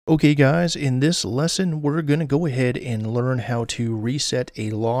Okay guys, in this lesson we're going to go ahead and learn how to reset a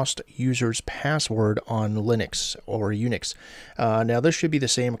lost user's password on Linux or Unix. Now this should be the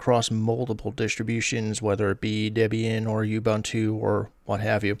same across multiple distributions, whether it be Debian or Ubuntu or what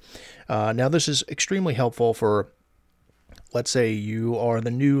have you. Now this is extremely helpful for, let's say you are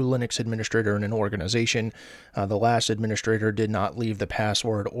the new Linux administrator in an organization. The last administrator did not leave the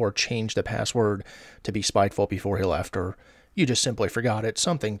password or change the password to be spiteful before he left, or you just simply forgot it,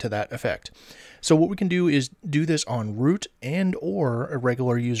 something to that effect. So what we can do is do this on root and or a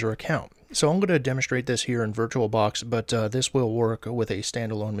regular user account. So I'm going to demonstrate this here in VirtualBox, but this will work with a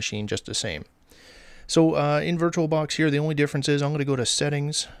standalone machine just the same. So in VirtualBox here, the only difference is I'm going to go to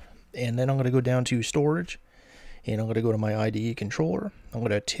Settings, and then I'm going to go down to Storage, and I'm going to go to my IDE controller. I'm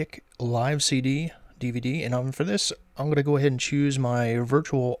going to tick Live CD DVD, and for this I'm going to go ahead and choose my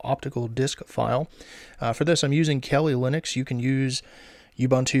virtual optical disk file. For this I'm using Kali Linux. You can use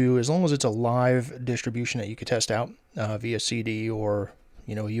Ubuntu as long as it's a live distribution that you could test out via CD or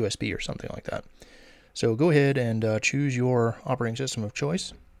USB or something like that. So go ahead and choose your operating system of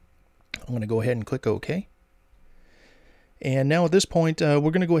choice. I'm going to go ahead and click OK. And now at this point, we're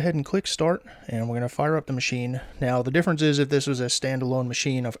going to go ahead and click Start, and we're going to fire up the machine. Now, the difference is if this was a standalone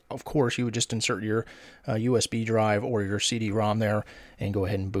machine, of course, you would just insert your USB drive or your CD-ROM there and go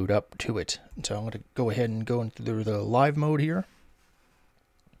ahead and boot up to it. So I'm going to go ahead and go into the live mode here.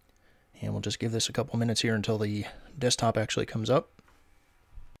 And we'll just give this a couple minutes here until the desktop actually comes up.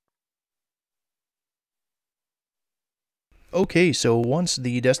 Okay, so once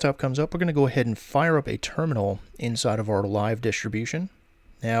the desktop comes up, we're going to go ahead and fire up a terminal inside of our live distribution.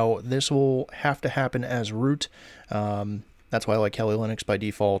 Now, this will have to happen as root. That's why I like Kali Linux by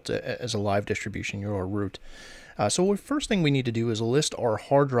default as a live distribution, your root. So the first thing we need to do is list our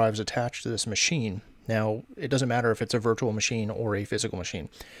hard drives attached to this machine. Now, it doesn't matter if it's a virtual machine or a physical machine.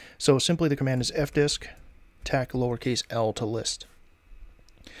 So simply the command is fdisk, tac lowercase l to list.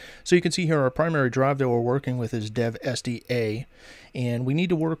 So you can see here our primary drive that we're working with is dev SDA, and we need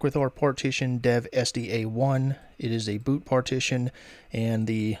to work with our partition dev SDA1. It is a boot partition, and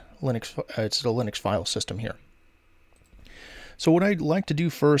it's the Linux file system here. So what I'd like to do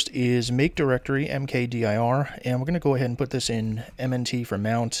first is make directory mkdir, and we're going to go ahead and put this in mnt for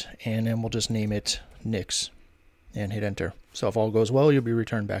mount, and then we'll just name it Nix and hit enter. So if all goes well, you'll be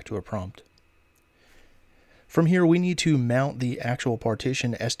returned back to a prompt. From here, we need to mount the actual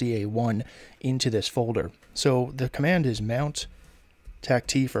partition SDA1 into this folder. So the command is mount, tac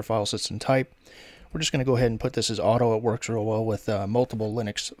T for file system type. We're just going to go ahead and put this as auto. It works real well with multiple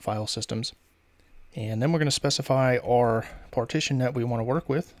Linux file systems. And then we're going to specify our partition that we want to work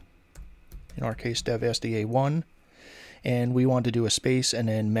with. In our case, dev SDA1. And we want to do a space and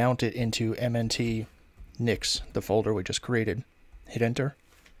then mount it into mnt Nix, the folder we just created. Hit enter.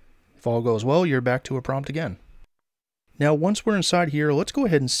 If all goes well, you're back to a prompt again. Now, once we're inside here, let's go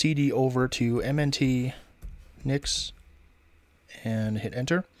ahead and cd over to mnt Nix and hit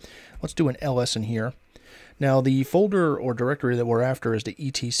enter. Let's do an ls in here. Now, the folder or directory that we're after is the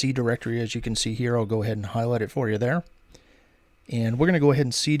etc directory. As you can see here, I'll go ahead and highlight it for you there. And we're going to go ahead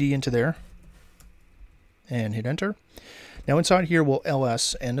and cd into there and hit enter. Now inside here we'll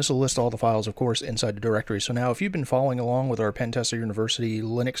ls, and this will list all the files, of course, inside the directory. So now if you've been following along with our Pentester University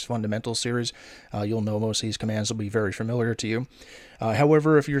Linux Fundamentals series, you'll know most of these commands will be very familiar to you.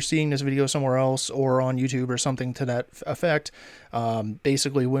 However, if you're seeing this video somewhere else or on YouTube or something to that effect,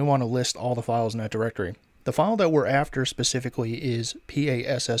 basically we want to list all the files in that directory. The file that we're after specifically is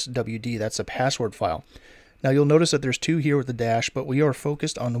passwd, that's a password file. Now you'll notice that there's two here with the dash, but we are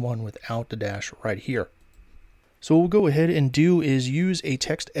focused on the one without the dash right here. So what we'll go ahead and do is use a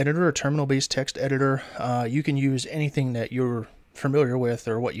text editor, a terminal-based text editor. You can use anything that you're familiar with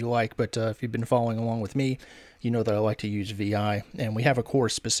or what you like, but if you've been following along with me, you know that I like to use VI, and we have a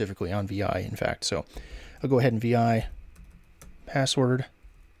course specifically on VI, in fact. So I'll go ahead and VI password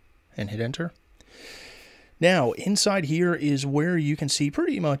and hit enter. Now, inside here is where you can see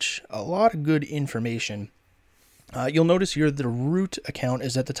pretty much a lot of good information. You'll notice here the root account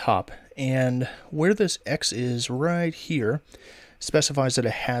is at the top, and where this X is right here specifies that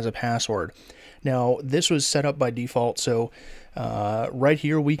it has a password. Now, this was set up by default, so right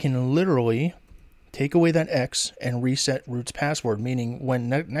here we can literally take away that X and reset root's password, meaning when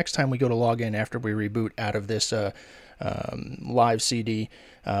next time we go to log in after we reboot out of this live CD,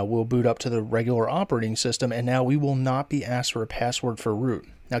 we'll boot up to the regular operating system, and now we will not be asked for a password for root.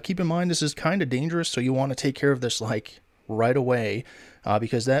 Now keep in mind this is kind of dangerous, so you want to take care of this like right away,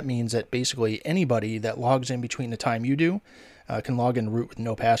 because that means that basically anybody that logs in between the time you do can log in root with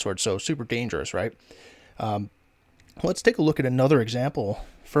no password, so super dangerous, right? Let's take a look at another example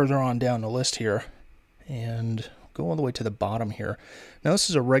further on down the list here and go all the way to the bottom here. Now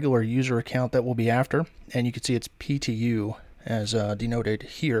this is a regular user account that we'll be after, and you can see it's PTU as denoted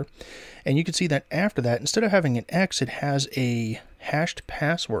here. And you can see that after that, instead of having an X, it has a hashed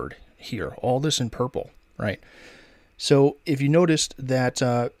password here, all this in purple, right? So if you noticed that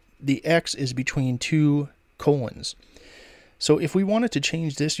the X is between two colons. So if we wanted to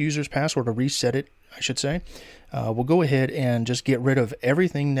change this user's password or reset it, I should say, we'll go ahead and just get rid of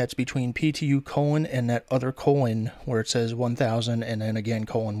everything that's between PTU colon and that other colon where it says 1000 and then again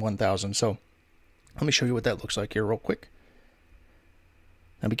colon 1000. So let me show you what that looks like here real quick.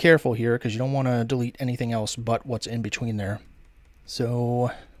 Now be careful here because you don't want to delete anything else but what's in between there.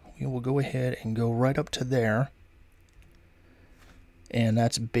 So we will go ahead and go right up to there. And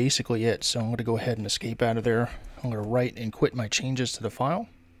that's basically it. So I'm going to go ahead and escape out of there. I'm going to write and quit my changes to the file.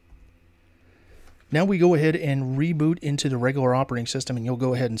 Now we go ahead and reboot into the regular operating system, and you'll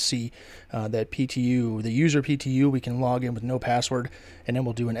go ahead and see that PTU, the user PTU, we can log in with no password, and then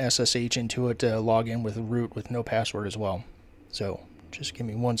we'll do an SSH into it to log in with root with no password as well. So just give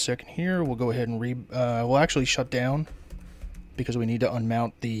me 1 second here. We'll go ahead and we'll actually shut down because we need to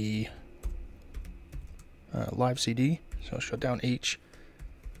unmount the live CD. So shut down H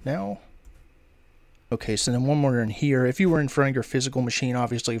now. Okay, so then one more in here. If you were in front of your physical machine,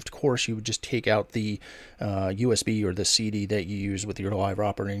 obviously, of course, you would just take out the USB or the CD that you use with your live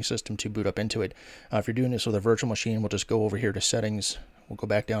operating system to boot up into it. If you're doing this with a virtual machine, we'll just go over here to settings. We'll go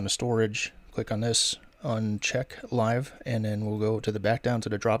back down to storage, click on this, uncheck live, and then we'll go to the back down to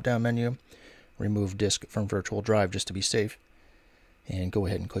the drop-down menu, remove disk from virtual drive just to be safe, and go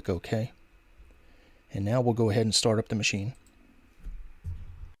ahead and click OK. And now we'll go ahead and start up the machine.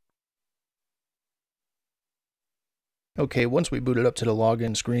 Okay, once we boot it up to the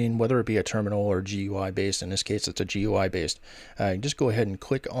login screen, whether it be a terminal or GUI based, in this case it's a GUI based, just go ahead and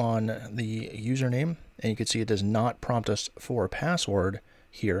click on the username, and you can see it does not prompt us for a password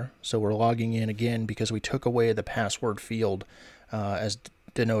here. So we're logging in again because we took away the password field as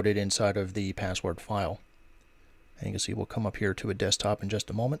denoted inside of the password file. And you can see we'll come up here to a desktop in just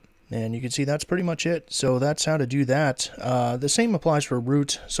a moment. And you can see that's pretty much it. So that's how to do that. The same applies for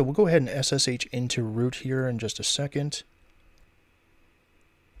root. So we'll go ahead and SSH into root here in just a second.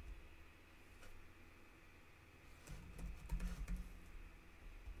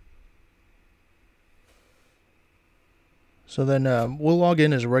 So then we'll log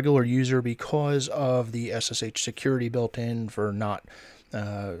in as a regular user because of the SSH security built in for not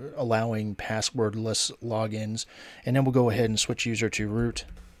allowing passwordless logins. And then we'll go ahead and switch user to root.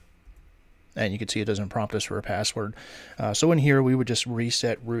 And you can see it doesn't prompt us for a password. So in here, we would just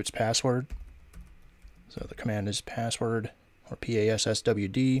reset root's password. So the command is password, or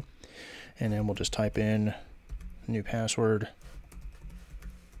PASSWD. And then we'll just type in new password.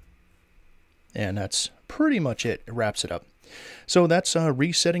 And that's pretty much it. It wraps it up. So that's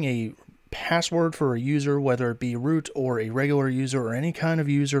resetting a password for a user, whether it be root or a regular user or any kind of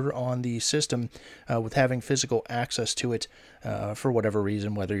user on the system with having physical access to it for whatever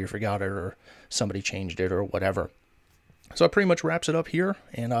reason, whether you forgot it or somebody changed it or whatever. So that pretty much wraps it up here,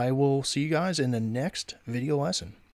 and I will see you guys in the next video lesson.